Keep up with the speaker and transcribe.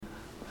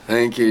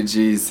Thank you,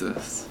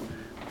 Jesus,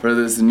 for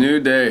this new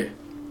day,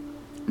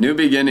 new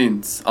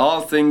beginnings,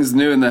 all things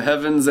new in the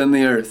heavens and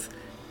the earth.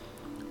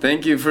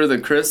 Thank you for the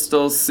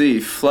crystal sea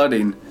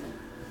flooding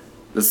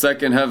the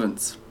second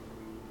heavens.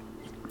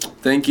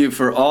 Thank you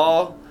for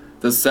all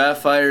the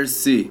sapphire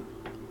sea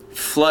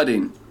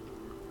flooding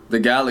the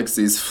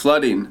galaxies,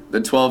 flooding the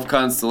 12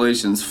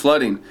 constellations,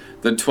 flooding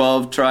the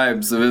 12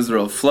 tribes of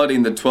Israel,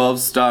 flooding the 12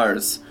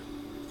 stars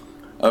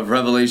of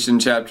Revelation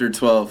chapter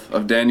 12,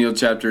 of Daniel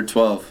chapter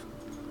 12.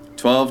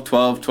 12,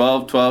 12,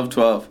 12, 12,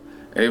 12.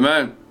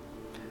 Amen.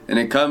 And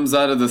it comes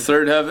out of the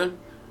third heaven,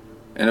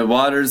 and it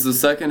waters the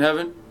second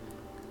heaven,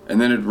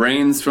 and then it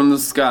rains from the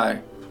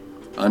sky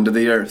unto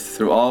the earth,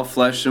 through all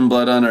flesh and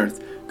blood on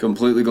earth,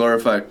 completely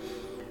glorified.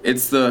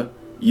 It's the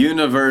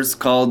universe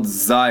called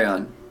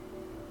Zion.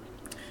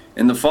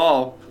 In the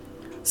fall,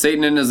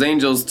 Satan and his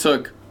angels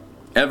took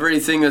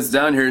everything that's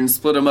down here and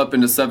split them up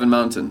into 7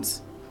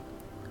 mountains.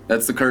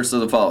 That's the curse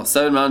of the fall.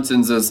 7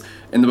 mountains is,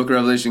 in the book of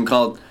Revelation,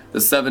 called the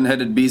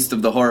 7-headed beast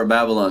of the whore of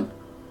Babylon.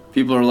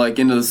 People are like,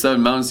 into the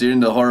 7 mountains, you're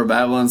into the whore of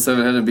Babylon,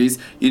 7-headed beast.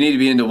 You need to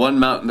be into one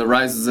mountain that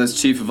rises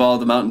as chief of all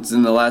the mountains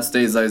in the last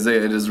days,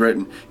 Isaiah, it is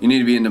written. You need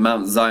to be into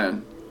Mount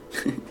Zion.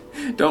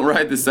 Don't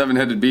ride the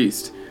 7-headed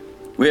beast.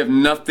 We have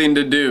nothing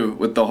to do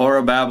with the whore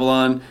of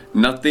Babylon,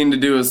 nothing to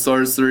do with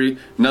sorcery,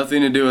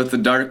 nothing to do with the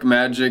dark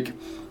magic,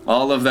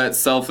 all of that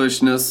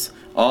selfishness,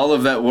 all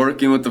of that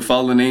working with the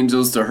fallen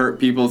angels to hurt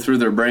people through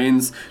their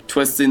brains,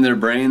 twisting their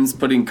brains,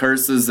 putting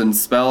curses and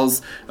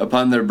spells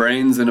upon their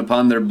brains and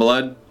upon their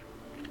blood.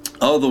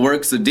 All the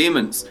works of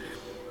demons.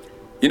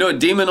 You know a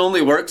demon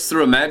only works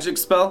through a magic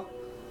spell?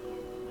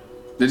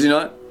 Did you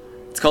not?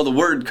 It's called a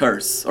word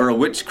curse or a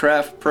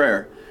witchcraft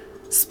prayer.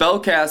 Spell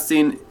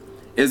casting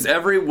is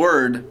every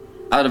word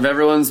out of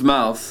everyone's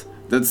mouth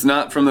that's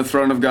not from the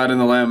throne of God and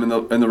the Lamb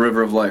and the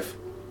river of life.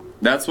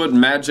 That's what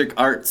magic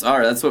arts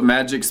are. That's what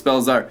magic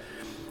spells are.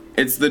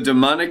 It's the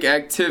demonic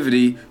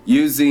activity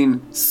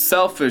using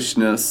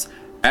selfishness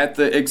at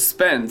the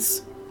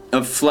expense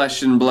of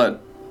flesh and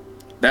blood.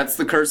 That's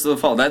the curse of the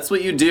fall. That's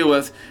what you deal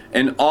with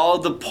in all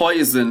the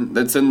poison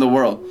that's in the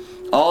world.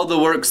 All the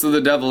works of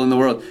the devil in the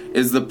world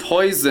is the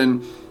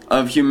poison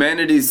of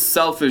humanity's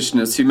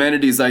selfishness,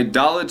 humanity's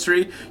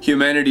idolatry,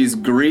 humanity's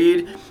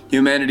greed,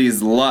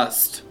 humanity's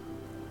lust.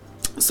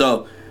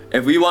 So,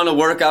 if we want to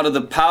work out of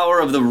the power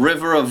of the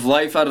river of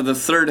life out of the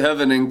third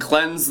heaven and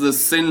cleanse the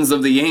sins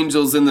of the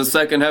angels in the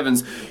second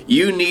heavens,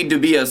 you need to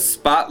be a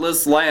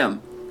spotless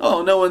lamb.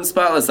 Oh, no one's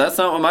spotless. That's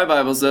not what my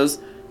Bible says.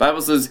 The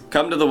Bible says,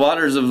 come to the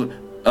waters of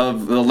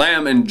the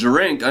Lamb and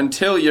drink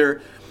until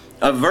you're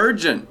a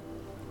virgin.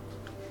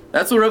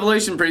 That's what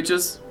Revelation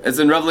preaches. It's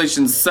in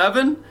Revelation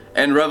 7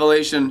 and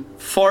Revelation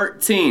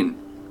 14.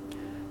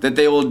 That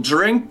they will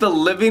drink the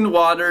living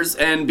waters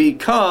and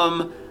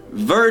become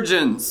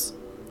virgins.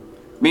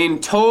 Mean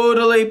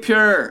totally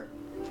pure.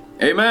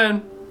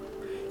 Amen.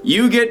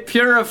 You get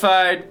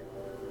purified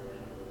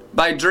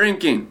by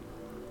drinking.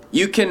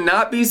 You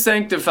cannot be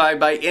sanctified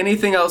by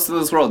anything else in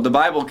this world. The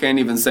Bible can't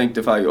even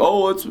sanctify you.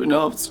 Oh,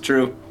 it's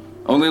true.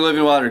 Only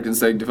living water can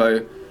sanctify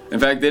you. In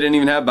fact, they didn't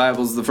even have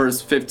Bibles the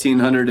first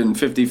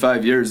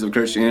 1,555 years of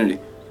Christianity.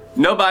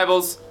 No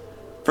Bibles.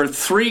 For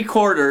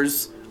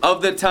 3/4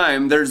 of the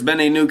time, there's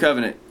been a new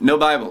covenant. No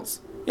Bibles.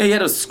 Yeah, you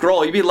had a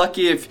scroll. You'd be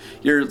lucky if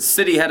your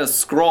city had a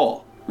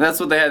scroll. That's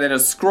what they had. They had a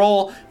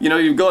scroll. You know,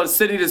 you go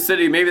city to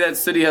city. Maybe that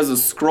city has a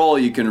scroll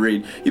you can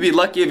read. You'd be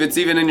lucky if it's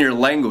even in your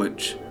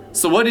language.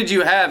 So what did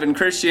you have in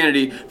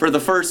Christianity for the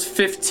first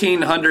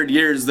 1,500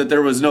 years that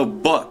there was no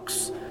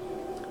books?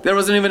 There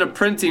wasn't even a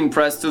printing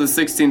press to the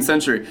 16th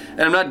century.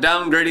 And I'm not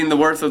downgrading the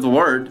worth of the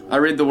Word. I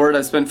read the Word.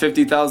 I spent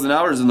 50,000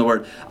 hours in the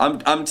Word.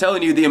 I'm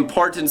telling you the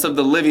importance of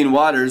the living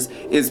waters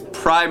is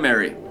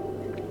primary.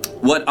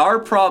 What our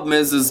problem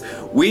is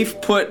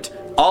we've put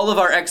all of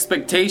our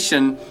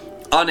expectation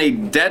on a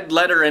dead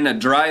letter and a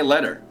dry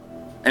letter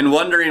and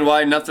wondering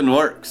why nothing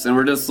works. And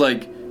we're just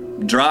like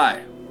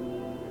dry.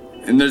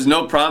 And there's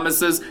no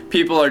promises.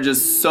 People are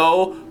just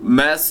so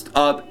messed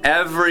up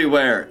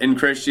everywhere in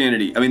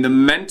Christianity. I mean, the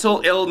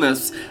mental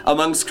illness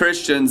amongst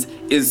Christians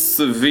is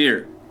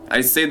severe. I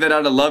say that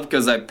out of love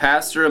because I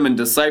pastor them and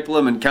disciple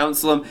them and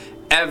counsel them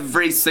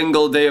every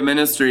single day of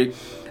ministry.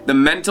 The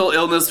mental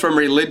illness from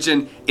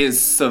religion is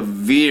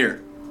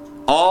severe.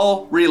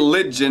 All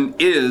religion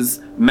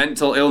is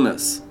mental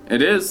illness.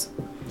 It is.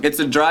 It's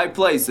a dry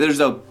place. There's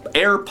a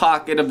air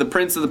pocket of the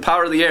prince of the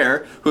power of the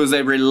air, who is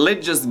a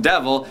religious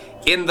devil,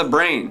 in the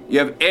brain. You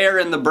have air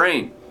in the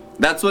brain.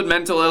 That's what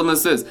mental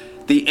illness is.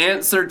 The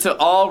answer to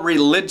all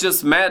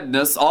religious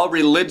madness, all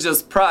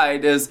religious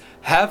pride is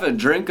have a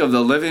drink of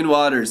the living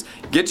waters.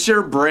 Get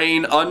your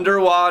brain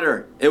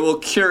underwater. It will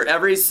cure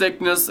every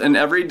sickness and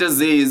every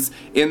disease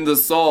in the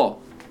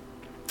soul.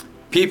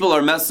 People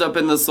are messed up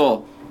in the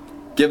soul.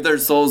 Give their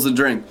souls a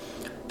drink.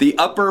 The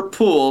upper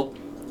pool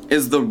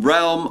is the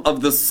realm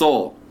of the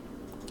soul.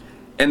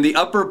 And the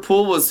upper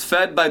pool was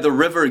fed by the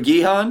river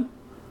Gihon.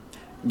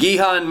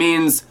 Gihon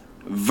means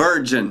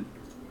virgin.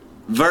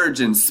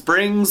 Virgin.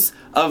 Springs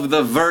of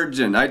the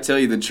Virgin. I tell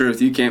you the truth.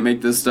 You can't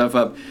make this stuff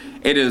up.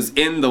 It is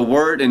in the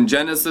Word in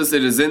Genesis.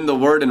 It is in the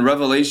Word in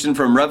Revelation.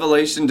 From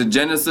Revelation to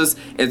Genesis,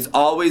 it's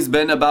always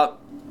been about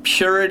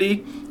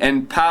purity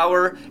and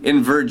power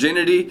in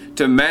virginity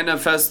to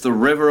manifest the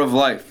river of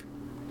life.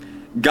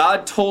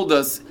 God told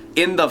us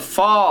in the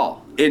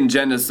fall in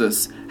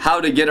Genesis how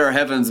to get our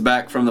heavens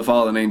back from the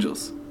fallen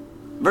angels.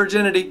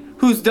 Virginity.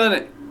 Who's done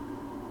it?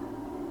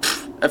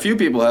 A few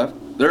people have.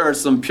 There are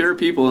some pure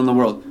people in the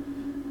world.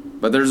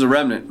 But there's a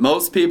remnant.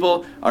 Most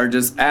people are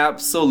just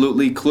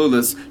absolutely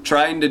clueless,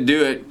 trying to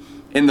do it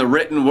in the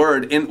written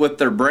word, with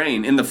their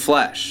brain, in the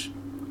flesh.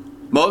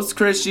 Most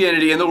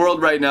Christianity in the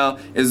world right now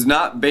is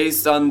not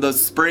based on the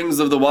springs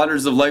of the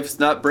waters of life. It's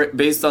not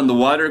based on the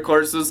water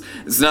courses.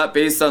 It's not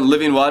based on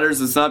living waters.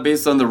 It's not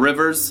based on the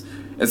rivers.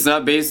 It's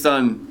not based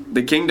on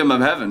the kingdom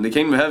of heaven. The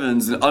kingdom of heaven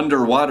is an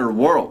underwater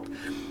world.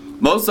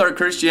 Most of our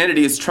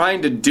Christianity is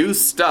trying to do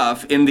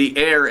stuff in the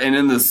air and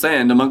in the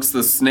sand amongst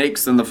the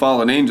snakes and the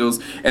fallen angels,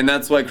 and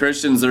that's why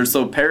Christians are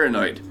so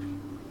paranoid.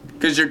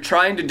 Because you're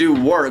trying to do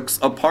works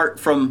apart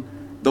from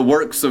the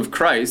works of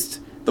Christ.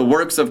 The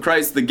works of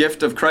Christ, the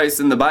gift of Christ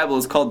in the Bible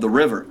is called the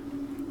river.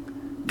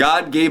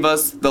 God gave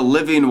us the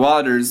living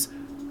waters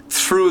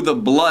through the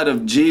blood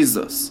of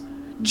Jesus.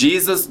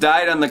 Jesus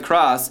died on the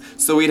cross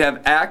so we'd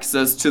have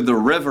access to the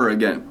river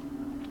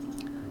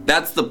again.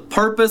 That's the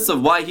purpose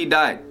of why he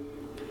died.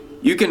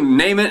 You can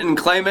name it and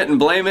claim it and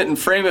blame it and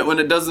frame it when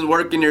it doesn't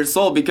work in your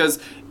soul, because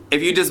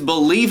if you just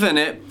believe in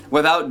it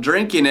without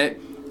drinking it,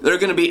 there are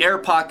going to be air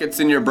pockets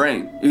in your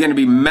brain. You're going to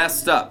be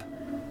messed up.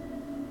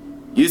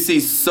 You see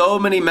so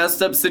many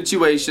messed up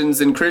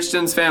situations in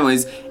Christians'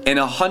 families, and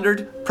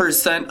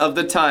 100% of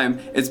the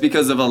time it's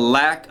because of a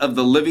lack of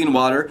the living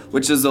water,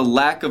 which is a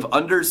lack of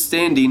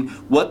understanding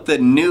what the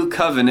new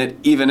covenant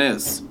even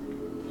is.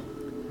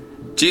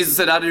 Jesus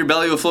said, out of your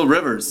belly will flow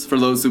rivers for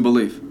those who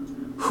believe.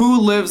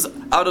 Who lives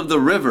out of the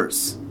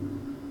rivers?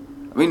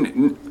 I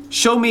mean,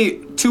 show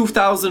me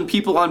 2,000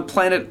 people on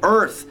planet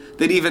Earth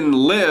that even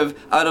live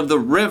out of the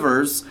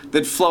rivers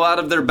that flow out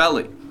of their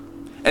belly.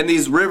 And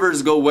these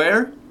rivers go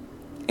where?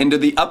 Into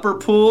the upper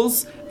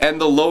pools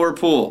and the lower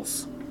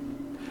pools.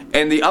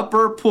 And the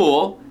upper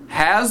pool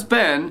has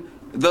been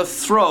the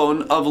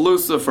throne of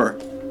Lucifer.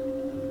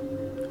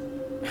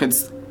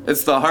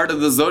 It's the heart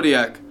of the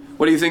zodiac.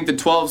 What do you think the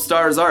 12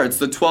 stars are? It's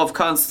the 12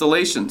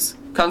 constellations.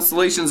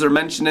 Constellations are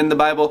mentioned in the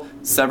Bible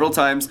several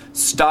times.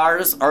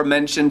 Stars are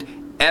mentioned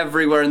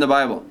everywhere in the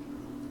Bible.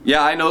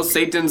 Yeah, I know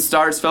Satan's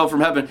stars fell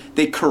from heaven.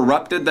 They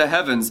corrupted the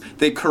heavens.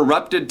 They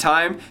corrupted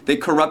time. They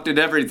corrupted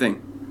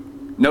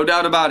everything. No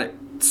doubt about it.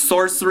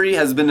 Sorcery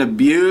has been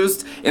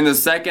abused in the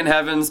second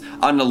heavens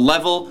on a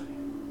level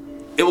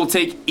it will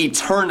take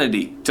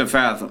eternity to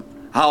fathom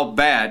how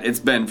bad it's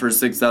been for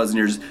 6,000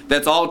 years.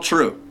 That's all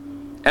true.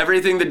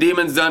 Everything the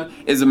demon's done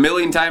is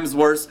 1,000,000 times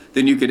worse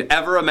than you could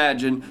ever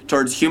imagine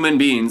towards human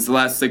beings the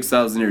last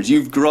 6,000 years.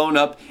 You've grown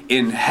up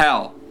in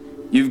hell.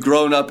 You've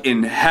grown up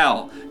in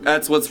hell.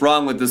 That's what's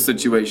wrong with this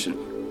situation.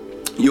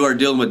 You are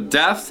dealing with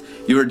death,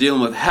 you are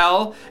dealing with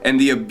hell, and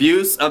the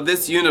abuse of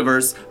this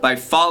universe by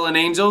fallen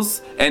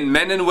angels and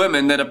men and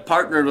women that have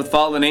partnered with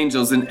fallen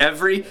angels in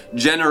every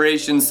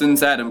generation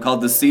since Adam, called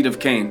the seed of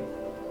Cain.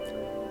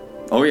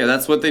 Oh yeah,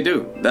 that's what they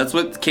do. That's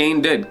what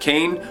Cain did.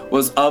 Cain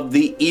was of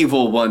the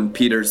evil one,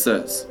 Peter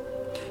says.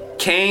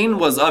 Cain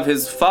was of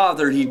his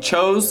father. He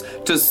chose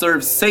to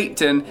serve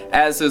Satan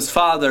as his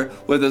father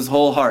with his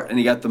whole heart, and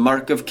he got the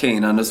mark of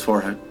Cain on his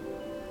forehead.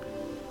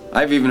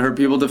 I've even heard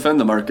people defend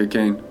the mark of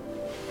Cain.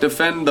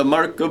 Defend the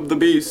mark of the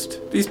beast.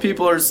 These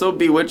people are so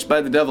bewitched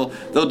by the devil,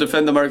 they'll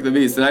defend the mark of the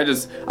beast. And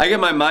I get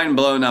my mind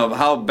blown out of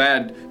how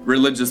bad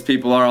religious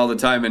people are all the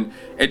time. And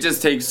it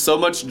just takes so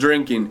much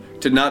drinking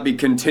to not be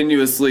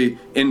continuously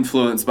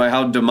influenced by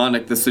how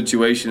demonic the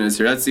situation is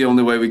here. That's the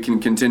only way we can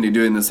continue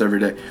doing this every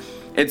day.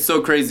 It's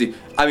so crazy.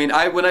 I mean,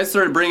 when I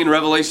started bringing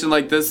revelation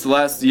like this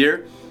last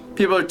year,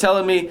 people are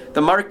telling me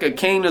the mark of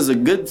Cain is a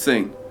good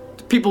thing.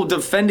 People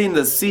defending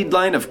the seed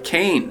line of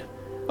Cain.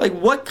 Like,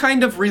 what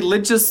kind of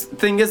religious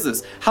thing is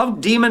this? How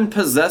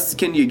demon-possessed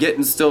can you get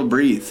and still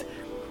breathe?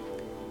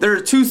 There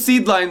are two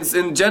seed lines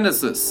in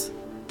Genesis.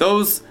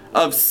 Those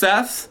of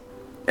Seth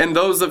and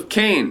those of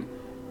Cain.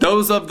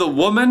 Those of the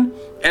woman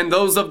and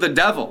those of the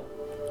devil.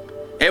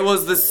 It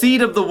was the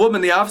seed of the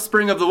woman, the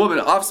offspring of the woman,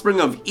 offspring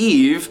of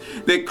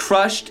Eve, that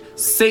crushed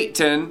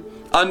Satan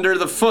under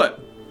the foot.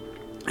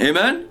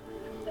 Amen?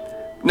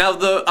 Now,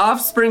 the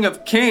offspring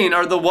of Cain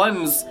are the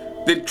ones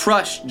that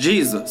crushed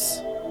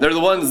Jesus. They're the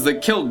ones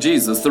that killed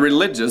Jesus. The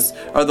religious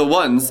are the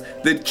ones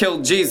that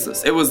killed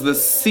Jesus. It was the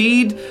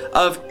seed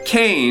of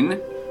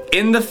Cain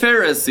in the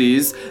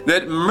Pharisees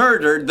that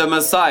murdered the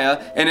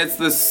Messiah, and it's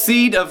the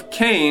seed of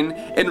Cain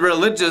in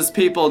religious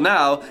people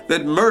now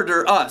that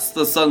murder us,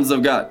 the sons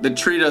of God, that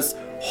treat us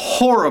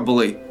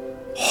horribly,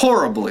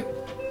 horribly.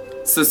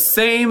 It's the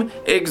same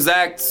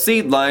exact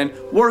seed line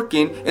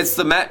working. It's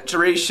the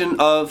maturation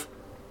of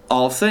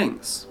all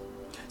things.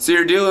 So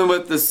you're dealing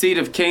with the seed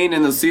of Cain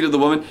and the seed of the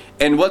woman.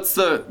 And what's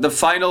the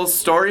final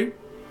story?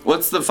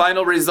 What's the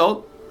final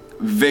result?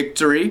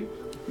 Victory.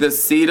 the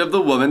seed of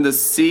the woman, the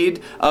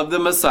seed of the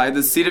Messiah,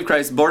 the seed of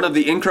Christ, born of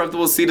the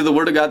incorruptible seed of the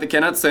Word of God that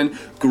cannot sin,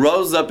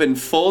 grows up in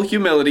full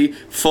humility,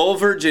 full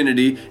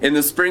virginity in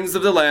the springs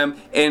of the Lamb,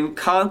 and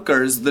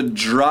conquers the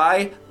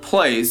dry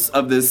place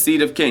of the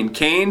seed of Cain.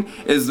 Cain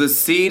is the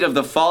seed of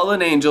the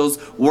fallen angels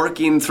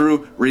working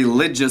through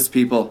religious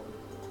people.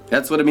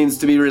 That's what it means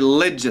to be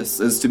religious,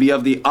 is to be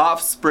of the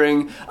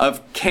offspring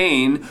of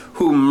Cain,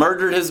 who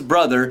murdered his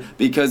brother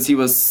because he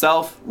was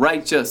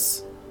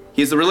self-righteous.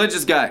 He's a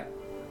religious guy.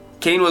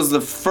 Cain was the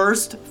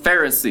first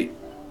Pharisee.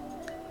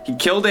 He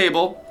killed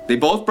Abel. They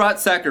both brought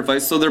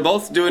sacrifice, so they're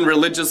both doing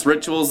religious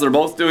rituals. They're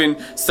both doing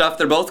stuff.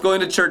 They're both going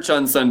to church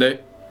on Sunday.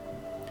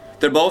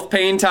 They're both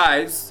paying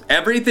tithes.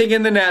 Everything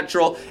in the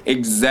natural,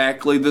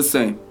 exactly the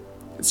same.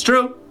 It's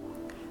true.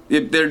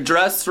 They're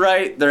dressed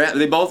right.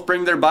 They both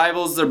bring their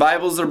Bibles. Their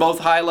Bibles are both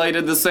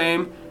highlighted the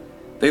same.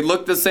 They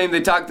look the same. They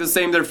talk the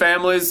same. Their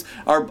families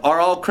are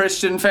all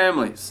Christian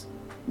families.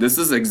 This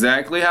is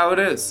exactly how it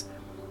is.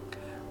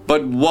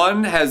 But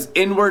one has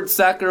inward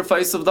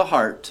sacrifice of the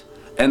heart,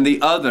 and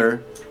the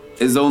other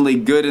is only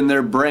good in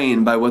their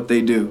brain by what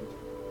they do.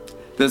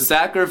 The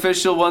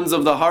sacrificial ones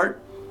of the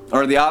heart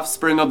are the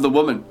offspring of the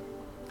woman.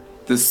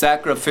 The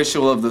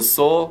sacrificial of the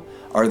soul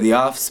are the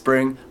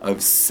offspring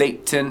of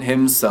Satan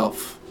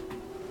himself.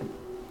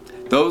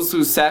 Those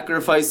who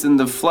sacrifice in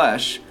the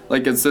flesh,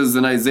 like it says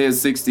in Isaiah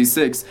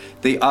 66,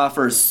 they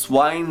offer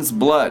swine's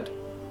blood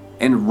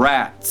and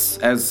rats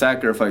as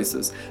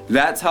sacrifices.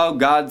 That's how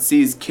God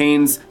sees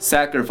Cain's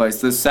sacrifice.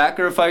 The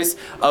sacrifice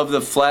of the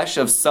flesh,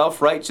 of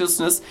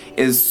self-righteousness,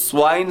 is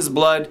swine's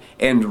blood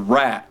and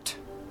rat.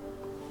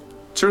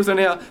 Truth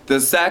anyhow, the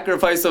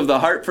sacrifice of the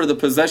heart for the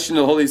possession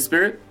of the Holy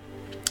Spirit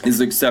is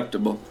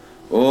acceptable.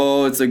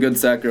 Oh, it's a good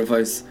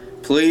sacrifice.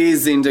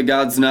 Pleasing to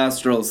God's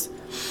nostrils.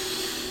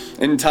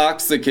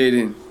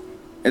 Intoxicating.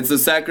 It's a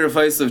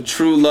sacrifice of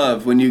true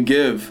love when you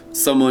give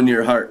someone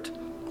your heart.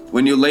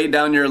 When you lay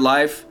down your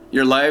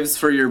lives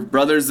for your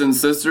brothers and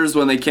sisters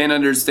when they can't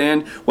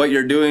understand what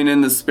you're doing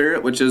in the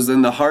spirit, which is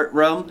in the heart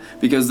realm,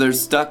 because they're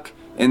stuck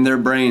in their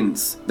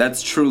brains.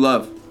 That's true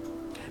love.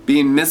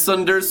 Being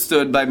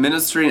misunderstood by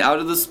ministering out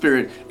of the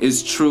spirit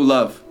is true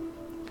love.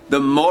 The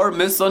more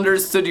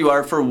misunderstood you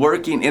are for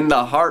working in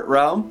the heart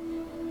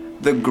realm,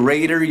 the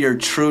greater your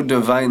true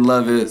divine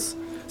love is.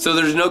 So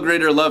there's no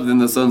greater love than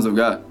the sons of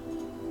God.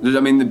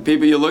 The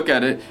people, you look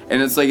at it,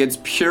 and it's like it's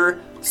pure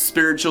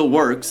spiritual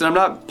works. And I'm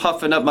not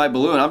puffing up my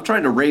balloon. I'm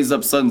trying to raise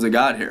up sons of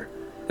God here.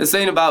 This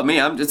ain't about me.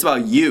 It's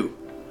about you.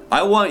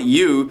 I want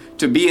you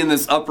to be in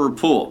this upper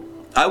pool.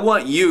 I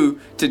want you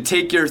to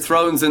take your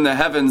thrones in the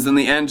heavens in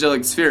the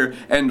angelic sphere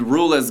and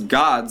rule as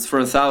gods for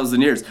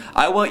 1,000 years.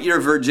 I want your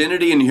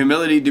virginity and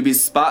humility to be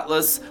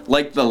spotless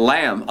like the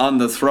lamb on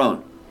the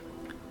throne.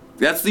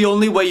 That's the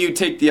only way you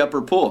take the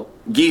upper pool.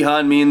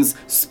 Gihon means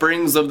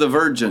springs of the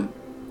virgin.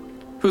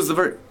 Who's the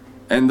virgin?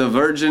 And the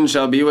virgin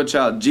shall be with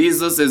child.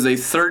 Jesus is a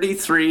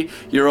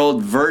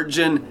 33-year-old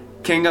virgin,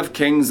 King of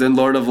Kings and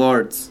Lord of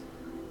Lords.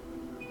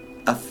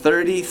 A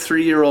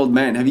 33-year-old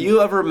man. Have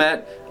you ever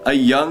met a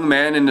young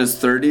man in his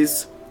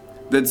 30s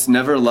that's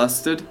never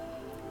lusted?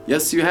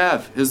 Yes, you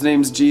have. His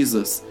name's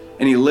Jesus,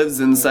 and he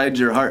lives inside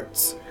your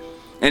hearts.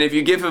 And if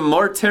you give him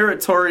more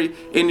territory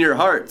in your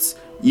hearts,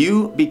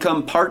 you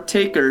become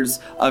partakers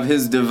of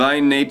his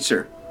divine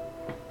nature.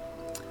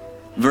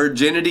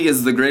 Virginity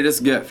is the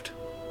greatest gift.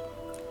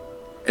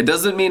 It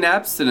doesn't mean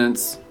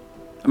abstinence.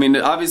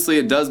 Obviously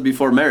it does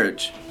before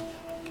marriage.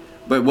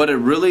 But what it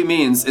really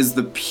means is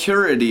the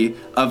purity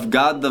of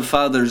God the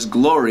Father's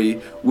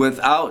glory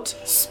without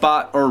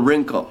spot or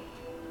wrinkle.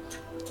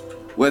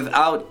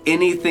 Without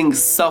anything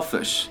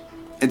selfish.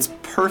 It's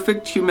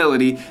perfect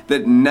humility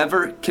that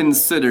never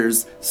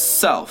considers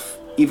self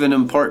even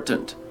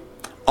important.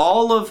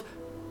 All of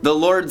the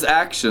Lord's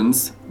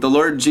actions, the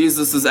Lord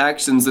Jesus'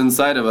 actions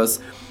inside of us,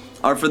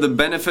 are for the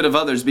benefit of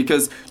others,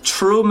 because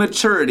true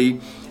maturity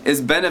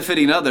is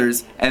benefiting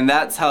others, and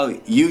that's how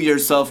you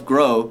yourself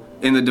grow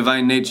in the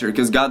divine nature,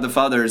 because God the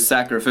Father is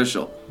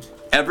sacrificial.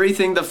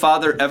 Everything the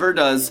Father ever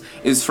does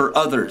is for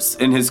others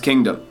in his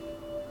kingdom.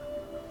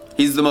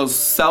 He's the most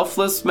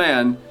selfless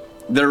man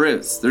there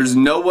is. There's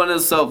no one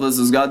as selfless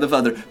as God the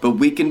Father, but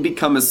we can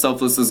become as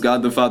selfless as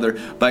God the Father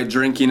by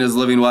drinking his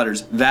living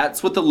waters.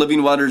 That's what the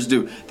living waters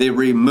do. They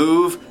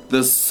remove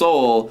the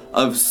soul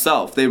of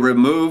self. They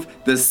remove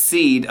the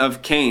seed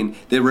of Cain.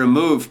 They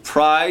remove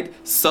pride,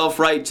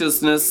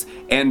 self-righteousness,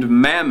 and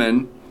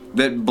mammon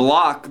that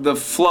block the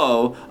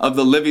flow of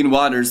the living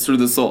waters through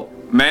the soul.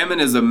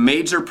 Mammon is a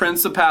major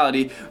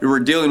principality we're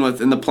dealing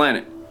with in the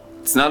planet.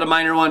 It's not a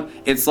minor one.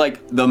 It's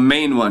like the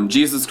main one.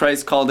 Jesus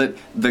Christ called it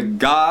the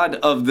God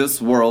of this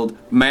world,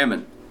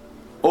 Mammon.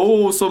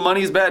 Oh, so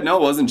money's bad? No,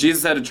 it wasn't.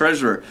 Jesus had a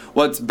treasurer.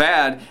 What's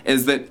bad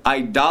is that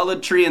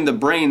idolatry in the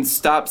brain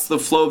stops the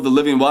flow of the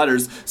living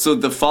waters, so that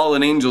the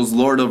fallen angels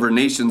lord over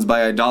nations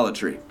by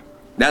idolatry.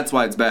 That's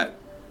why it's bad.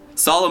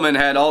 Solomon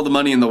had all the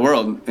money in the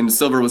world, and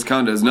silver was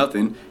counted as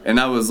nothing, and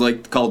that was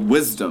called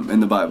wisdom in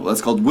the Bible.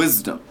 That's called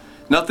wisdom.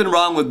 Nothing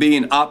wrong with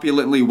being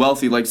opulently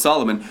wealthy like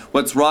Solomon.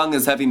 What's wrong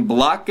is having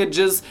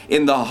blockages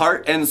in the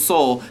heart and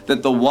soul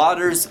that the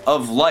waters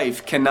of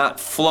life cannot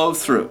flow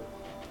through.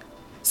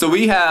 So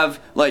we have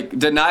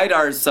denied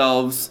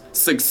ourselves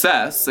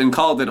success and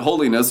called it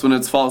holiness when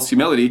it's false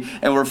humility,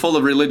 and we're full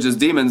of religious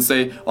demons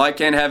say, well, I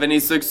can't have any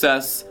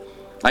success.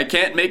 I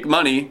can't make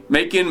money.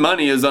 Making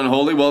money is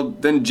unholy. Well,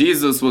 then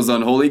Jesus was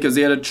unholy because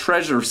he had a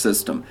treasure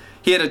system.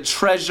 He had a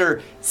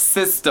treasure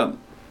system.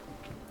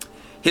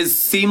 His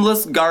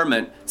seamless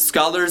garment,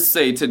 scholars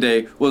say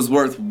today, was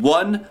worth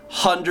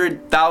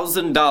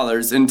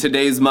 $100,000 in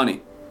today's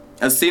money.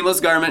 A seamless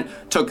garment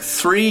took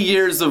 3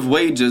 years of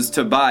wages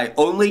to buy.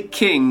 Only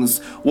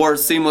kings wore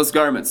seamless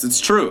garments. It's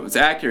true. It's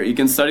accurate. You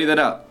can study that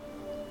out.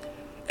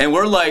 And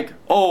we're like,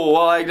 oh,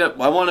 well, I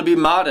want to be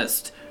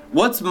modest.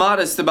 What's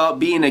modest about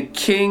being a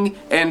king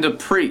and a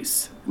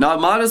priest? Now,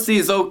 modesty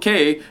is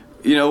okay,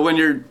 when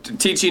you're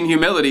teaching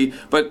humility,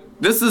 but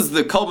this is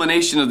the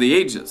culmination of the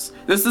ages.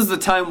 This is the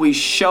time we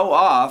show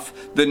off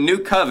the new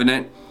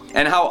covenant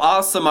and how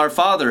awesome our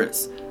Father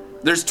is.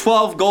 There's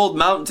 12 gold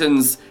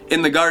mountains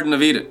in the Garden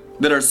of Eden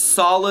that are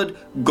solid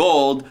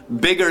gold,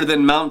 bigger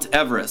than Mount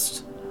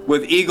Everest,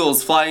 with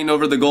eagles flying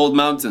over the gold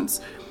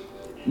mountains.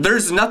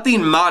 There's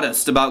nothing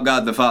modest about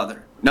God the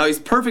Father. Now, he's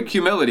perfect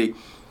humility,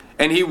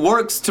 and he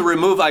works to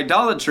remove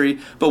idolatry,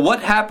 but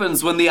what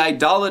happens when the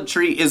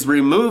idolatry is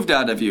removed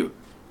out of you?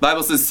 The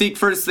Bible says, seek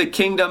first the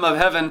kingdom of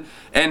heaven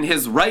and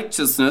his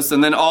righteousness,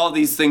 and then all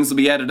these things will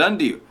be added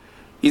unto you.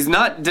 He's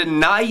not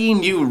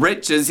denying you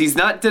riches. He's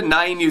not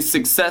denying you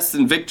success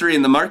and victory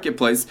in the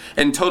marketplace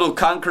and total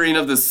conquering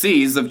of the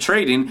seas of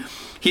trading.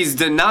 He's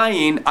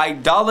denying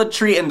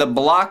idolatry and the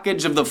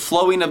blockage of the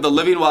flowing of the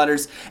living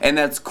waters, and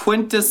that's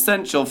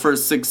quintessential for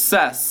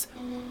success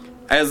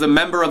as a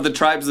member of the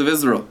tribes of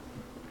Israel.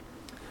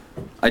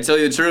 I tell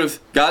you the truth,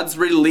 God's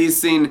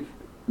releasing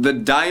the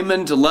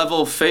diamond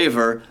level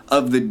favor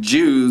of the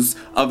Jews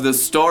of the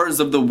stores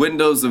of the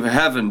windows of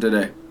heaven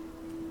today.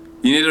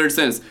 You need to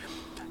understand this.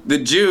 The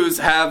Jews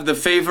have the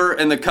favor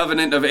and the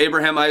covenant of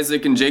Abraham,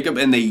 Isaac, and Jacob,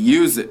 and they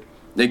use it.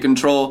 They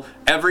control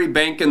every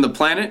bank in the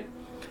planet,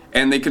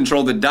 and they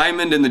control the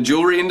diamond and the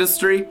jewelry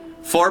industry.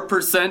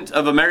 4%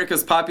 of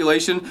America's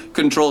population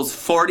controls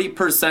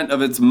 40%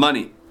 of its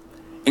money,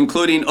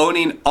 including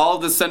owning all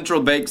the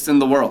central banks in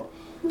the world.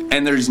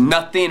 And there's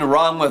nothing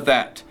wrong with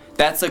that.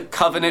 That's a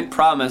covenant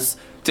promise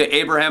to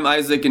Abraham,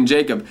 Isaac, and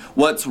Jacob.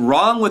 What's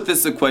wrong with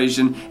this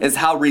equation is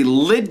how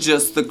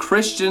religious the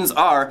Christians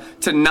are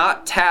to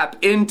not tap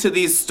into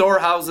these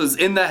storehouses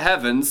in the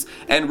heavens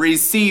and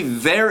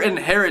receive their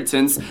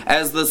inheritance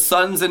as the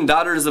sons and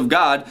daughters of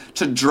God,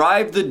 to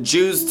drive the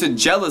Jews to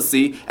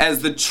jealousy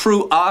as the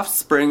true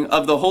offspring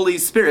of the Holy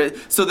Spirit,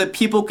 so that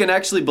people can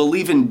actually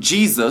believe in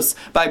Jesus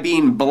by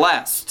being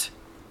blessed.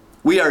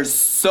 We are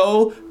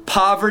so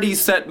poverty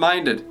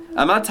set-minded.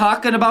 I'm not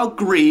talking about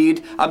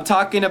greed. I'm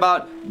talking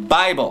about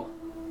Bible.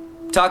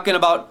 I'm talking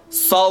about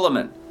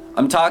Solomon.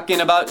 I'm talking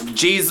about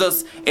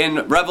Jesus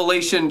in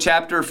Revelation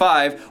chapter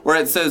 5, where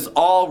it says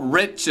all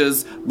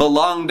riches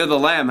belong to the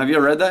Lamb. Have you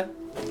ever read that?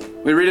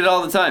 We read it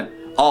all the time.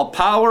 All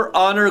power,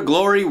 honor,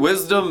 glory,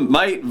 wisdom,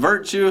 might,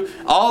 virtue,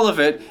 all of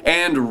it,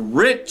 and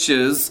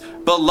riches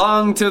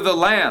belong to the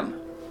Lamb.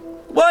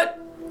 What?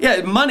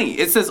 Yeah, money.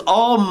 It says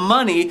all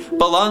money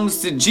belongs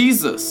to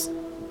Jesus.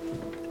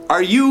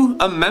 Are you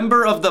a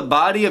member of the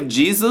body of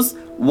Jesus?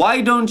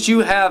 Why don't you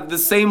have the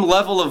same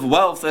level of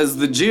wealth as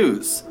the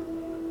Jews?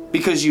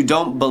 Because you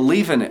don't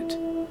believe in it.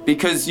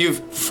 Because you've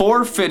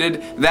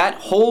forfeited that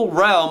whole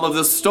realm of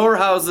the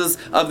storehouses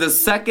of the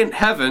second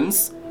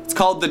heavens. It's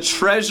called the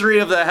treasury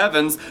of the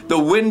heavens, the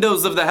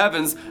windows of the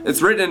heavens.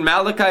 It's written in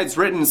Malachi, it's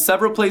written in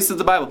several places of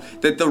the Bible,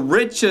 that the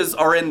riches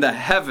are in the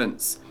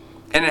heavens.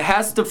 And it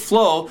has to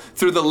flow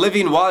through the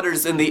living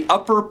waters in the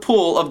upper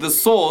pool of the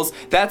souls.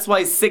 That's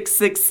why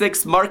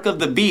 666 mark of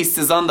the beast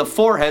is on the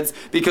foreheads,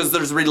 because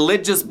there's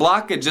religious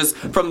blockages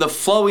from the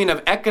flowing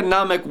of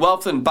economic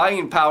wealth and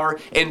buying power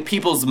in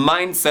people's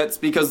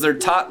mindsets because they're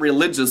taught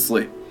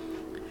religiously.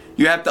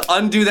 You have to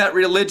undo that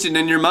religion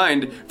in your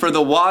mind for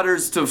the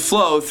waters to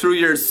flow through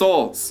your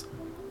souls.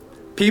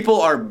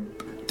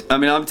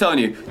 I'm telling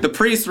you, the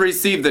priests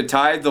receive the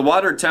tithe. The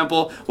water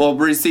temple will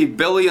receive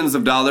billions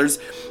of dollars.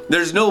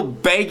 There's no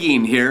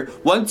begging here.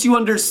 Once you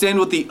understand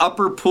what the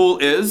upper pool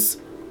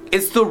is,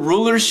 it's the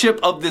rulership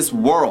of this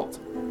world.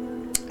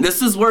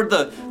 This is where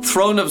the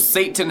throne of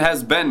Satan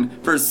has been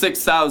for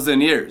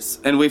 6,000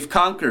 years, and we've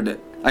conquered it.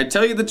 I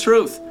tell you the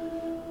truth.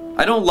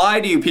 I don't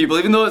lie to you people,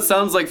 even though it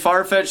sounds like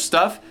far-fetched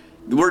stuff.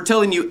 We're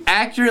telling you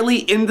accurately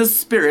in the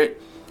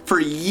Spirit for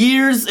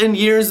years and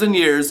years and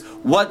years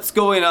what's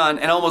going on,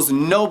 and almost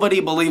nobody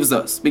believes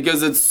us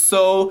because it's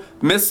so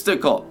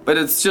mystical. But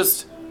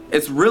it's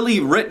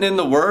really written in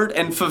the Word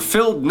and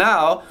fulfilled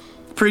now,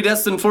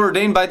 predestined,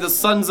 foreordained by the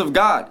sons of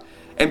God.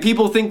 And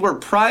people think we're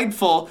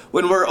prideful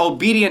when we're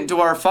obedient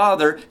to our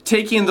Father,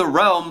 taking the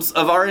realms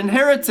of our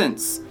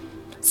inheritance.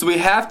 So we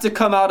have to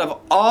come out of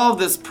all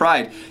this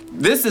pride.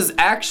 This is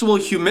actual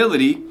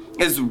humility,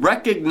 is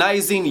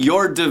recognizing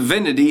your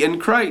divinity in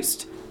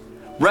Christ.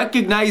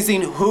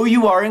 Recognizing who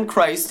you are in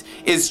Christ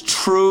is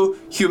true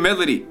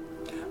humility.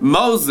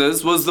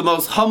 Moses was the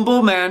most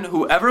humble man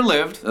who ever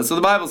lived. That's what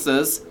the Bible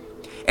says.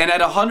 And at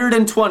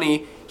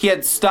 120, he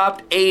had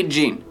stopped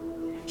aging.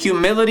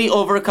 Humility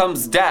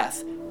overcomes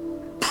death.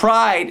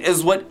 Pride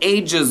is what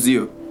ages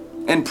you.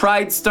 And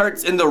pride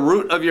starts in the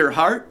root of your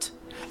heart.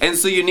 And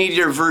so you need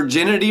your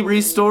virginity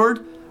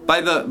restored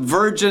by the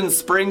virgin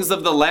springs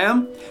of the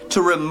Lamb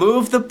to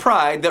remove the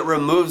pride that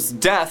removes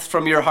death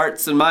from your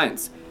hearts and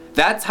minds.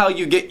 That's how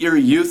you get your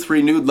youth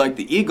renewed like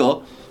the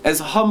eagle, as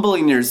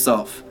humbling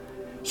yourself.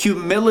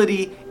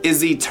 Humility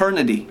is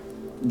eternity.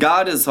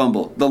 God is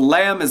humble. The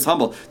Lamb is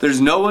humble.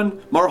 There's no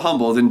one more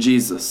humble than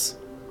Jesus.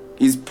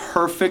 He's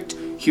perfect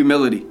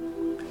humility.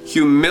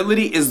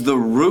 Humility is the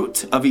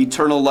root of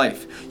eternal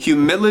life.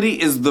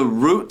 Humility is the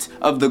root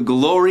of the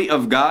glory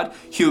of God.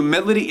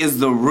 Humility is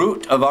the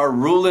root of our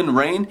rule and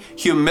reign.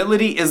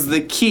 Humility is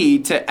the key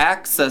to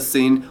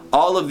accessing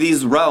all of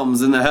these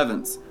realms in the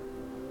heavens.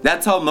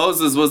 That's how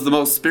Moses was the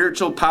most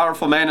spiritual,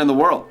 powerful man in the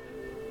world.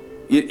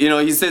 You know,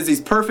 he says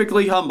he's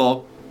perfectly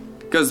humble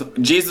because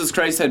Jesus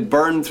Christ had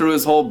burned through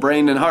his whole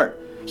brain and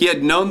heart. He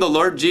had known the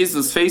Lord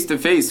Jesus face to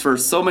face for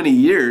so many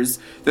years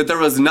that there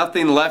was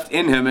nothing left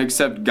in him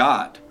except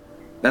God.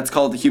 That's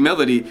called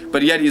humility,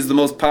 but yet he's the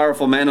most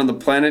powerful man on the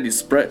planet. He's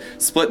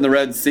splitting the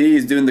Red Sea.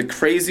 He's doing the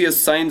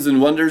craziest signs and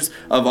wonders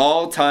of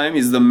all time.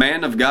 He's the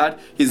man of God.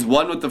 He's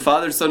one with the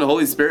Father, Son, and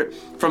Holy Spirit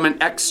from an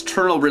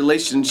external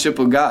relationship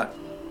with God.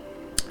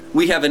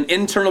 We have an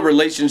internal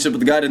relationship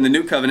with God in the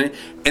new covenant,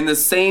 and the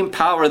same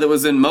power that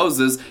was in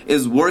Moses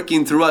is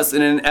working through us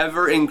in an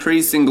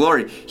ever-increasing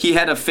glory. He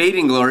had a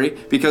fading glory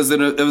because it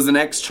was an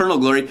external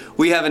glory.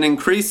 We have an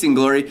increasing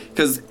glory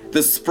because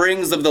the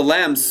springs of the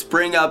Lamb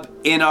spring up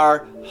in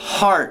our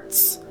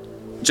hearts.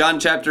 John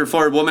chapter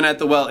 4, woman at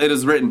the well, it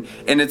is written,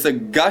 and it's a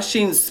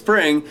gushing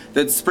spring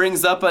that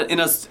springs up in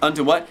us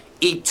unto what?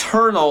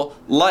 Eternal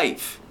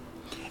life.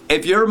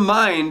 If your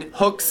mind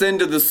hooks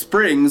into the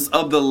springs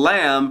of the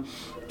Lamb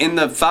in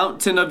the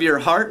fountain of your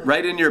heart,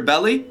 right in your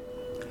belly,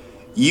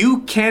 you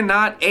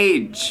cannot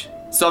age.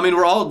 So, I mean,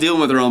 we're all dealing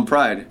with our own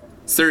pride.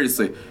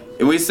 Seriously.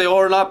 And we say, oh,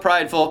 we're not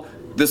prideful.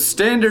 The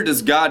standard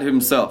is God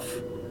himself.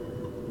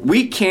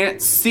 We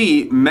can't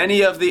see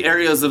many of the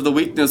areas of the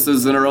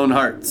weaknesses in our own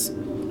hearts.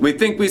 We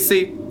think we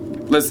see.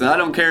 Listen, I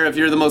don't care if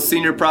you're the most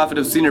senior prophet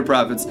of senior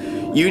prophets.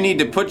 You need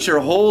to put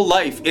your whole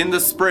life in the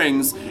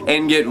springs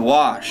and get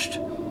washed.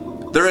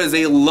 There is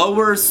a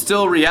lower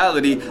still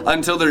reality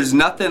until there's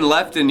nothing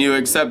left in you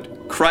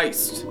except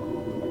Christ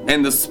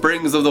and the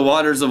springs of the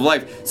waters of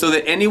life, so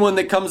that anyone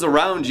that comes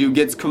around you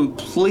gets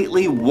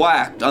completely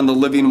whacked on the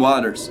living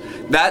waters.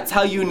 That's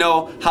how you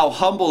know how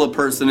humble a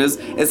person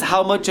is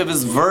how much of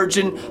his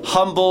virgin,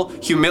 humble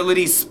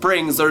humility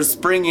springs are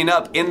springing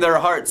up in their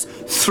hearts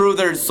through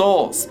their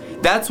souls.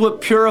 That's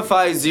what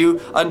purifies you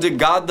unto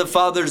God the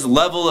Father's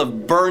level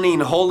of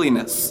burning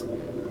holiness.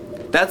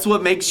 That's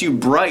what makes you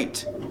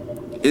bright.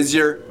 Is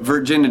your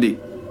virginity.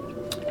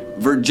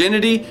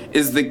 Virginity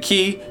is the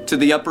key to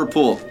the upper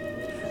pool.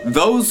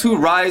 Those who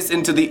rise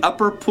into the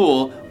upper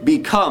pool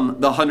become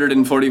the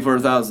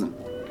 144,000.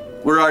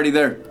 We're already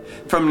there.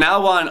 From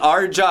now on,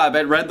 our job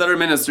at Red Letter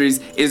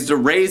Ministries is to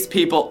raise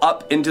people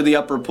up into the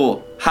upper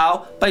pool.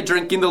 How? By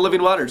drinking the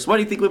living waters. Why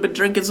do you think we've been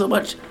drinking so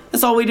much?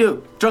 That's all we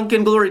do.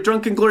 Drunken glory,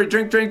 drink,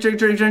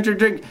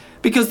 drink.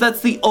 Because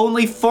that's the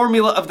only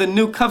formula of the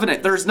new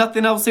covenant. There's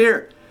nothing else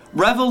here.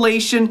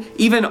 Revelation,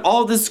 even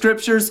all the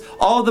scriptures,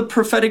 all the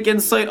prophetic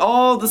insight,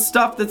 all the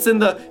stuff that's in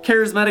the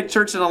charismatic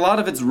church, and a lot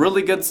of it's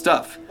really good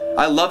stuff.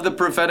 I love the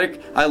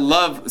prophetic. I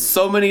love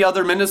so many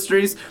other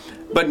ministries,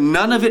 but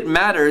none of it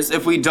matters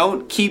if we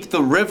don't keep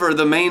the river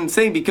the main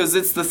thing, because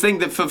it's the thing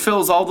that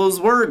fulfills all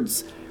those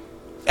words.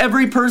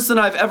 Every person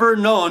I've ever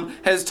known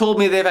has told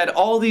me they've had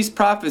all these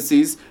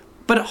prophecies,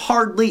 but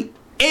hardly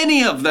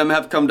any of them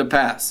have come to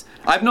pass.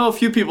 I know a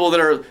few people that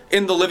are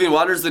in the living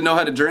waters that know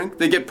how to drink.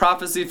 They get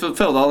prophecy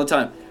fulfilled all the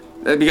time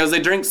because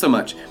they drink so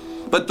much.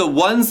 But the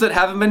ones that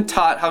haven't been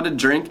taught how to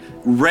drink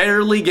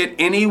rarely get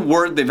any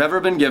word they've ever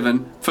been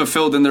given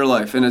fulfilled in their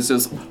life. And it's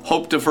just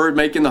hope deferred,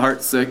 making the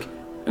heart sick.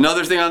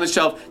 Another thing on the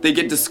shelf, they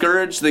get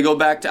discouraged. They go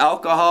back to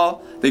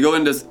alcohol. They go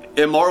into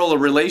immoral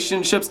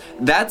relationships.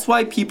 That's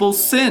why people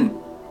sin.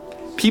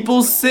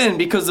 People sin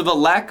because of a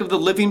lack of the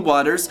living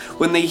waters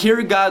when they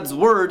hear God's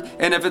word,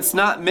 and if it's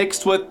not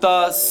mixed with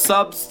the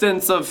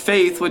substance of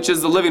faith, which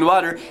is the living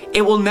water,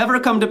 it will never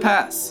come to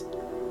pass.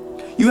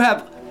 You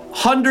have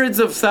hundreds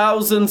of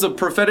thousands of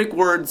prophetic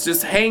words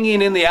just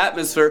hanging in the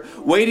atmosphere,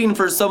 waiting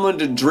for someone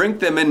to drink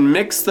them and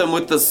mix them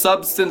with the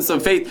substance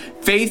of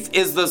faith. Faith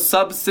is the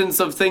substance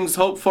of things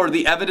hoped for,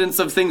 the evidence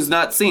of things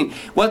not seen.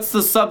 What's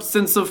the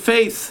substance of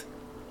faith?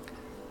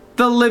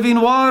 The living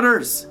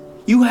waters.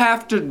 You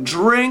have to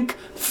drink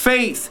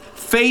faith.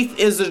 Faith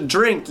is a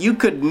drink. You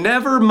could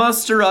never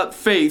muster up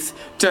faith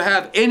to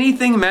have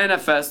anything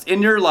manifest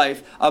in your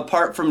life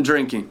apart from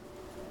drinking.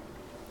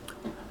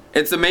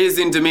 It's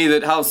amazing to me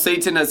that how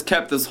Satan has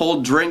kept this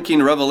whole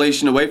drinking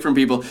revelation away from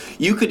people.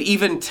 You could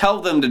even tell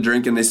them to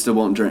drink and they still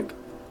won't drink.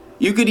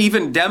 You could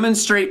even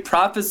demonstrate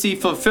prophecy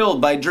fulfilled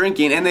by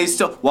drinking, and they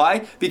still,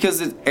 why? Because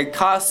it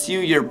costs you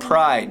your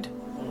pride.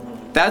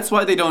 That's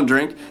why they don't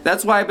drink.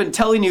 That's why I've been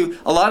telling you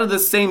a lot of the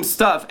same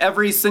stuff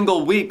every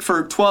single week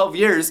for 12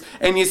 years,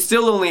 and you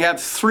still only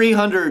have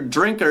 300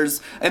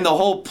 drinkers in the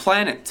whole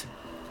planet.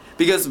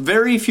 Because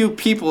very few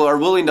people are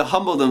willing to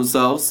humble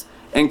themselves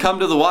and come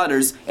to the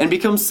waters and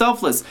become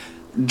selfless.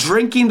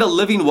 Drinking the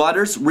living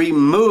waters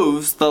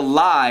removes the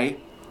lie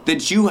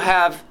that you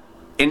have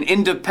an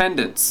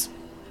independence,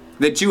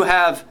 that you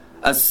have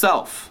a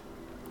self,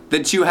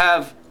 that you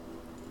have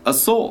a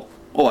soul.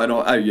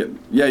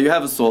 Yeah, you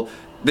have a soul.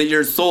 That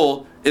your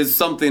soul is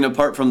something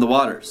apart from the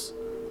waters.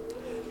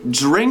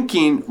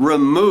 Drinking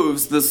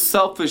removes the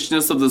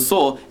selfishness of the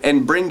soul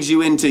and brings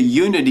you into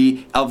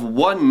unity of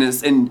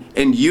oneness and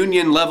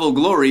union level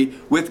glory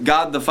with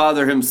God the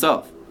Father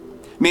himself.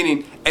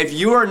 Meaning, if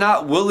you are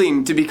not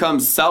willing to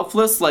become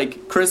selfless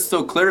like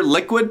crystal clear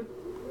liquid,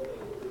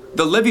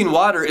 the living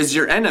water is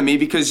your enemy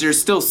because you're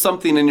still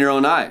something in your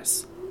own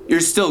eyes. You're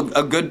still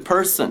a good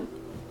person.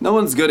 No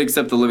one's good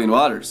except the living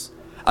waters.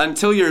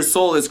 Until your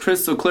soul is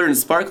crystal clear and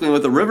sparkling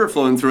with a river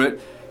flowing through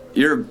it,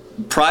 you're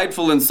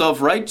prideful and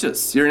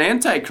self-righteous. You're an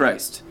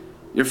antichrist.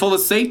 You're full of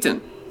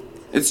Satan.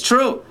 It's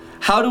true.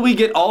 How do we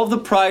get all the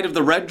pride of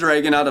the red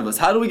dragon out of us?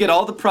 How do we get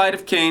all the pride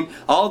of Cain,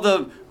 all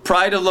the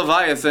pride of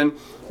Leviathan,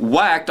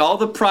 whacked, all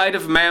the pride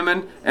of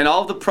mammon, and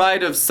all the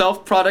pride of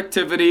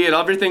self-productivity and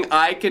everything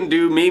I can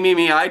do,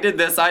 me, I did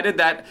this, I did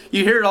that.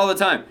 You hear it all the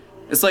time.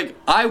 It's like,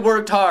 I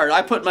worked hard.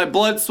 I put my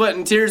blood, sweat,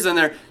 and tears in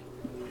there.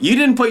 You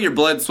didn't put your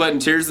blood, sweat,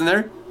 and tears in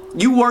there.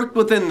 You worked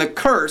within the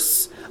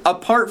curse,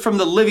 apart from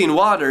the living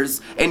waters,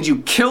 and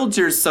you killed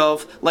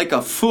yourself like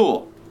a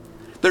fool.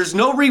 There's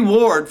no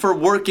reward for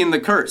working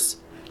the curse.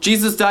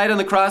 Jesus died on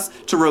the cross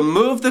to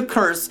remove the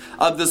curse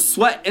of the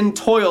sweat and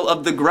toil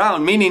of the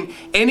ground, meaning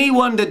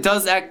anyone that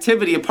does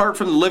activity apart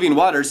from the living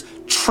waters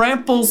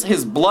tramples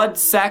his blood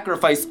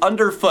sacrifice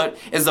underfoot,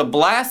 is a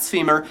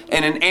blasphemer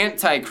and an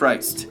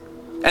antichrist.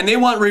 And they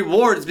want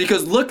rewards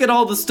because look at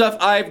all the stuff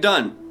I've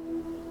done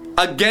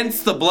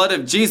against the blood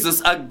of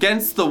Jesus,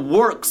 against the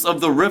works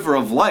of the river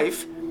of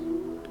life.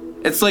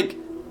 It's like,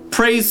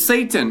 praise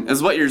Satan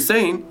is what you're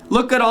saying.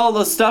 Look at all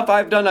the stuff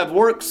I've done. I've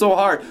worked so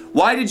hard.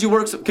 Why did you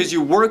work so? Because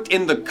you worked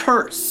in the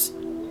curse.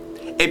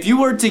 If you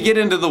were to get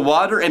into the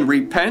water and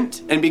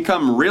repent and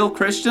become real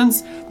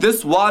Christians,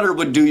 this water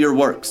would do your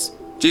works.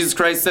 Jesus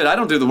Christ said, I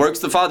don't do the works,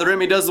 the Father in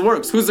me does the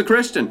works. Who's a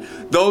Christian?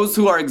 Those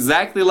who are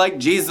exactly like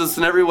Jesus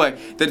in every way,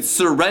 that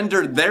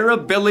surrender their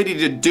ability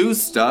to do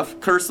stuff,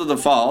 curse of the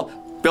fall,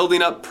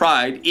 building up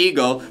pride,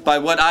 ego, by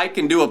what I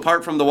can do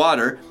apart from the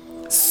water,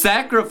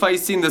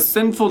 sacrificing the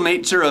sinful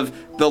nature of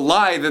the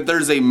lie that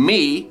there's a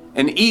me,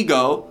 an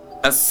ego,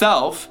 a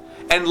self,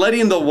 and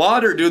letting the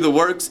water do the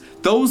works.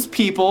 Those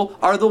people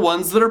are the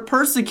ones that are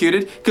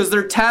persecuted because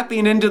they're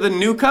tapping into the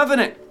new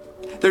covenant.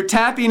 They're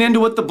tapping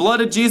into what the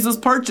blood of Jesus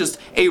purchased,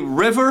 a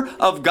river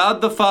of God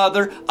the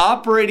Father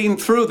operating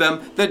through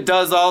them that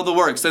does all the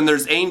works. And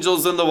there's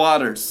angels in the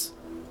waters.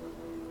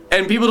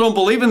 And people don't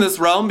believe in this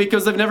realm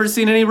because they've never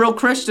seen any real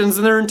Christians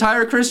in their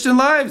entire Christian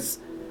lives.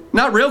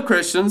 Not real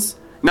Christians.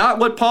 Not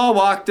what Paul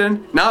walked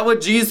in. Not what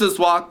Jesus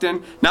walked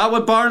in. Not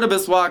what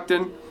Barnabas walked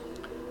in.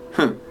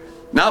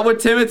 Not what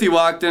Timothy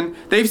walked in.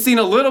 They've seen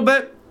a little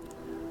bit.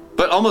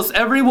 But almost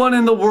everyone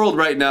in the world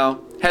right now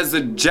has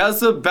a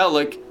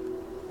Jezebelic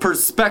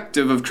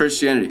perspective of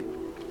Christianity.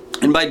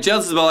 And by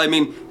Jezebel, I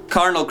mean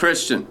carnal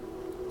Christian.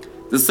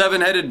 The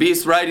seven-headed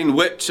beast riding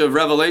witch of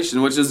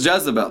Revelation, which is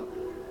Jezebel.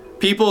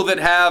 People that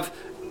have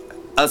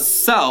a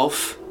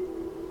self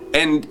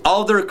and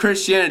all their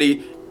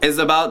Christianity is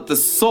about the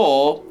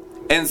soul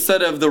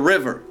instead of the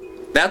river.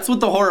 That's what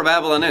the Whore of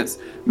Babylon is.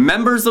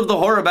 Members of the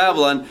Whore of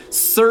Babylon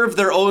serve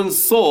their own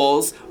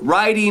souls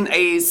riding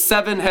a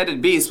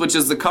seven-headed beast, which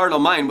is the carnal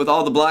mind with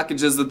all the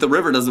blockages that the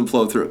river doesn't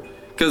flow through.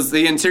 Because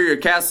the interior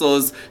castle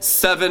is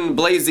 7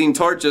 blazing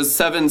torches,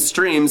 7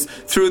 streams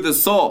through the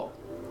soul.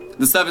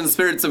 The 7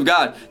 spirits of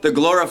God, the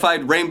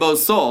glorified rainbow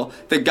soul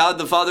that God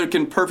the Father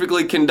can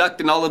perfectly conduct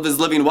in all of his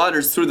living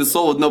waters through the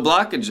soul with no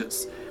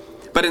blockages.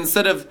 But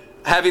instead of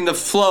having the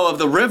flow of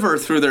the river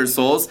through their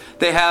souls,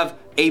 they have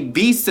a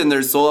beast in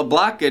their soul, a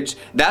blockage.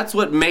 That's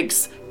what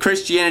makes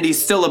Christianity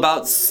still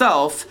about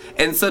self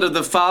instead of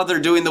the Father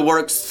doing the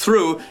works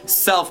through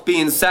self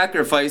being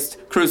sacrificed,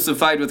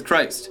 crucified with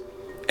Christ.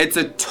 It's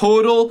a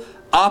total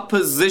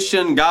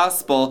opposition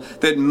gospel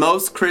that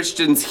most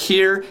Christians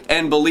hear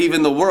and believe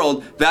in the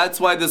world. That's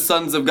why the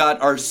sons of God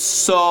are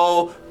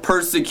so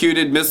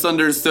persecuted,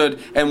 misunderstood,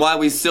 and why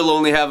we still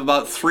only have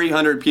about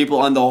 300 people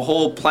on the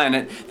whole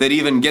planet that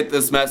even get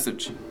this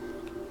message.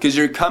 Because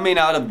you're coming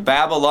out of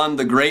Babylon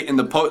the Great and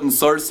the potent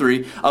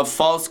sorcery of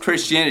false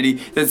Christianity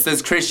that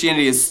says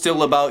Christianity is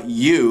still about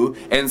you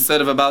instead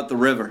of about the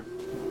river.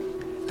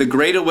 The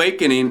Great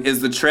Awakening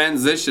is the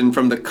transition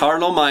from the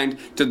carnal mind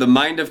to the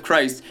mind of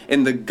Christ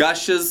in the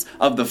gushes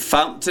of the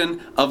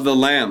fountain of the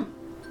Lamb.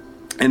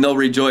 And they'll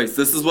rejoice.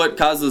 This is what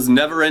causes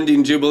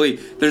never-ending jubilee.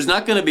 There's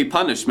not going to be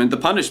punishment. The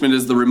punishment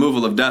is the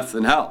removal of death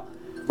and hell.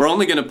 we're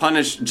only going to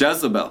punish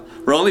Jezebel.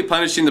 We're only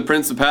punishing the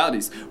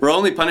principalities. We're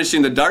only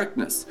punishing the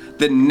darkness.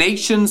 The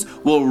nations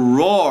will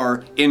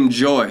roar in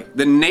joy.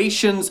 The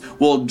nations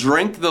will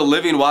drink the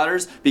living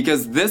waters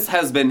because this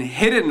has been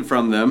hidden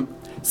from them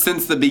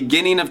since the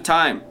beginning of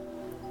time.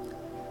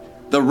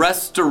 The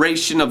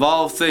restoration of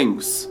all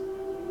things.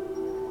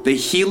 The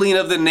healing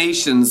of the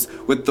nations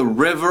with the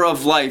river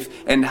of life,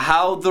 and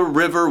how the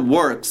river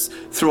works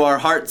through our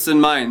hearts and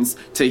minds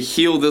to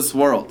heal this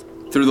world.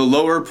 Through the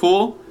lower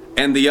pool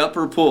and the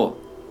upper pool.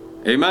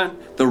 Amen.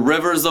 The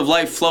rivers of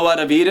life flow out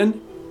of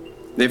Eden.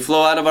 They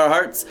flow out of our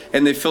hearts,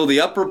 and they fill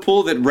the upper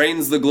pool that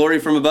rains the glory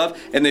from above,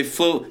 and they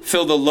fill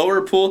the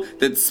lower pool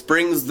that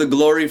springs the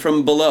glory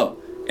from below.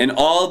 And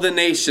all the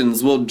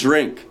nations will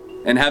drink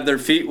and have their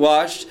feet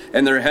washed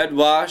and their head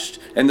washed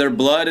and their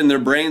blood and their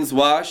brains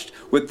washed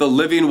with the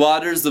living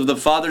waters of the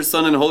Father,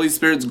 Son, and Holy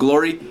Spirit's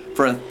glory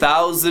for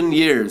 1,000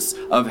 years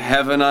of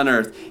heaven on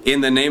earth.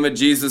 In the name of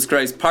Jesus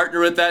Christ,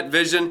 partner with that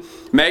vision.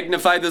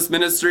 Magnify this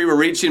ministry. We're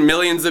reaching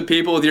millions of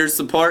people with your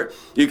support.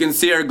 You can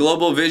see our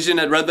global vision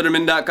at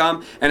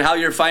redlettermin.com and how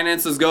your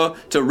finances go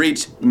to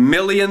reach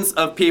millions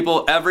of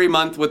people every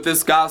month with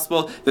this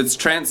gospel that's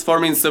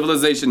transforming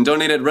civilization.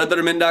 Donate at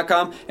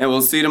redlettermin.com, and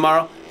we'll see you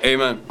tomorrow.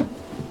 Amen.